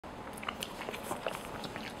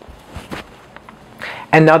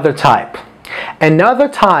Another type. Another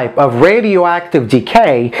type of radioactive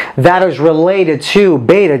decay that is related to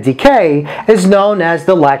beta decay is known as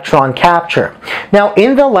the electron capture. Now,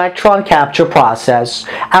 in the electron capture process,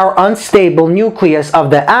 our unstable nucleus of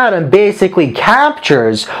the atom basically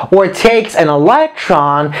captures or takes an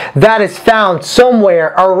electron that is found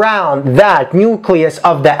somewhere around that nucleus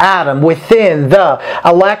of the atom within the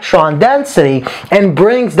electron density and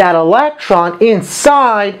brings that electron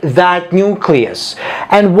inside that nucleus.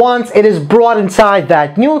 And once it is brought inside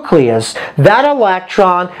that nucleus, that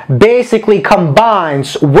electron basically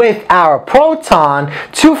combines with our proton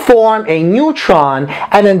to form a neutron,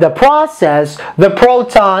 and in the process, the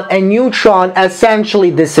proton and neutron essentially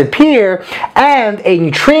disappear, and a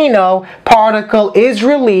neutrino particle is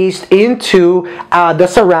released into the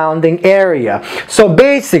surrounding area. So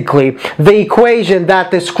basically, the equation that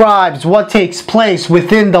describes what takes place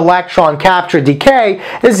within the electron capture decay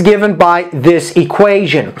is given by this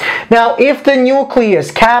equation. Now, if the nucleus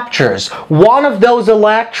captures one of those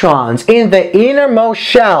electrons in the innermost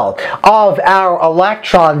shell of our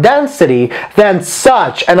electron density, then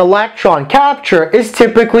such an electron capture is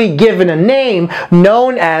typically given a name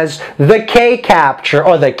known as the K capture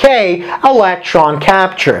or the K electron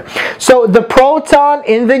capture. So the proton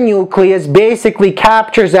in the nucleus basically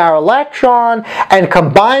captures our electron and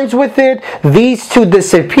combines with it. These two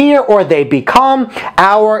disappear or they become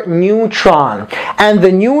our neutron. And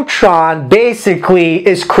the neutron basically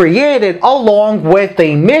is created along with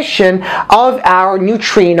the emission of our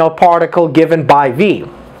neutrino particle given by V.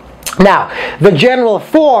 Now, the general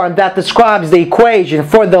form that describes the equation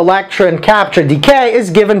for the electron capture decay is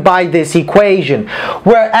given by this equation,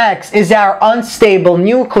 where X is our unstable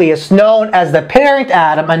nucleus known as the parent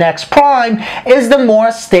atom and X prime is the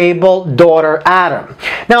more stable daughter atom.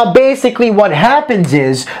 Now, basically what happens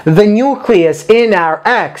is the nucleus in our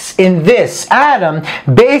X, in this atom,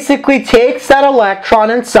 basically takes that electron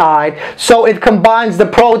inside, so it combines the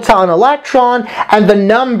proton-electron, and the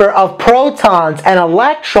number of protons and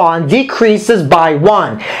electrons decreases by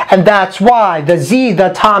 1, and that's why the Z,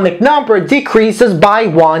 the atomic number, decreases by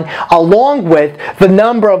 1 along with the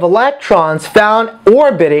number of electrons found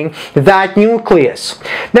orbiting that nucleus.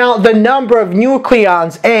 Now, the number of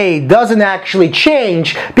nucleons A doesn't actually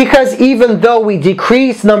change because even though we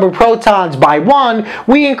decrease the number of protons by 1,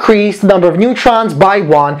 we increase the number of neutrons by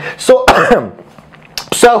 1. So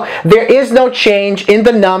so there is no change in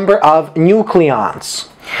the number of nucleons.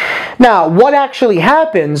 Now, what actually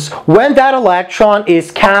happens when that electron is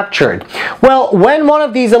captured? Well, when one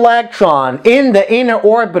of these electrons in the inner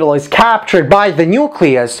orbital is captured by the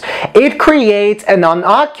nucleus, it creates an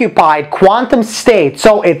unoccupied quantum state,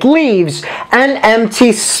 so it leaves an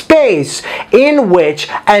empty space in which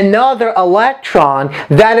another electron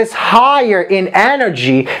that is higher in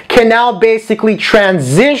energy can now basically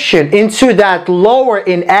transition into that lower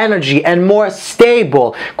in energy and more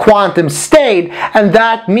stable quantum state, and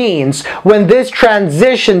that means when this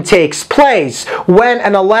transition takes place, when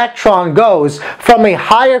an electron goes from a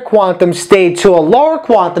higher quantum state to a lower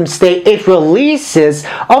quantum state, it releases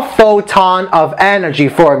a photon of energy.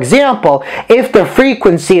 For example, if the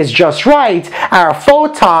frequency is just right, our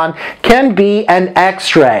photon can be an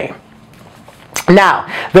X-ray. Now,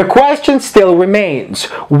 the question still remains,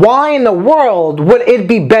 why in the world would it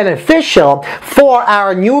be beneficial for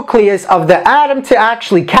our nucleus of the atom to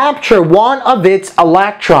actually capture one of its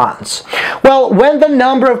electrons? Well, when the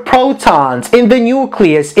number of protons in the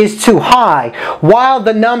nucleus is too high, while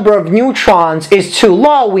the number of neutrons is too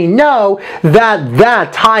low, we know that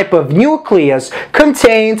that type of nucleus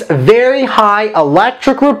contains very high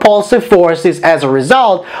electric repulsive forces as a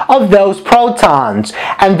result of those protons,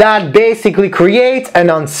 and that basically creates an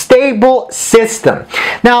unstable system.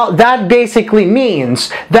 Now, that basically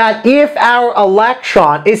means that if our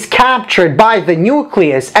electron is captured by the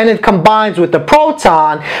nucleus and it combines with the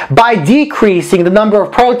proton, by decreasing the number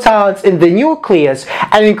of protons in the nucleus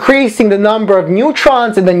and increasing the number of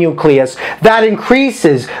neutrons in the nucleus, that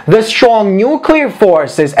increases the strong nuclear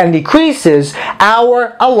forces and decreases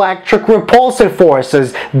our electric repulsive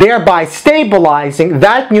forces, thereby stabilizing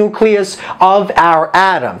that nucleus of our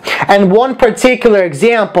atom. And one particular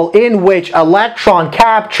example in which electron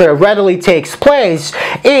capture readily takes place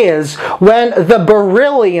is when the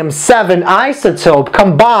beryllium-7 isotope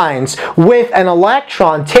combines with an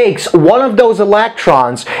electron, takes one of those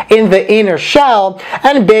electrons in the inner shell,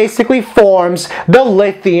 and basically forms the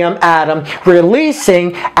lithium atom,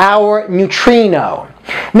 releasing our neutrino.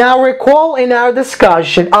 Now recall in our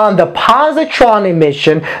discussion on the positron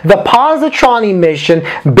emission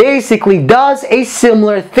basically does a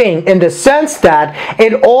similar thing in the sense that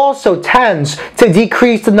it also tends to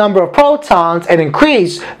decrease the number of protons and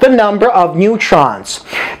increase the number of neutrons.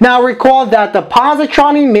 Now recall that the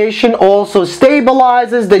positron emission also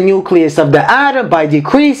stabilizes the nucleus of the atom by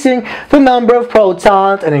decreasing the number of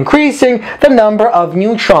protons and increasing the number of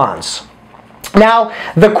neutrons. Now,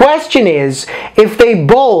 the question is, if they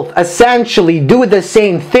both essentially do the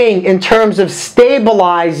same thing in terms of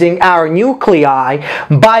stabilizing our nuclei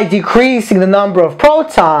by decreasing the number of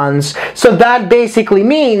protons, so that basically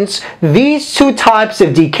means these two types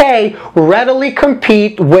of decay readily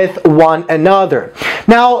compete with one another.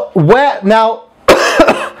 Now,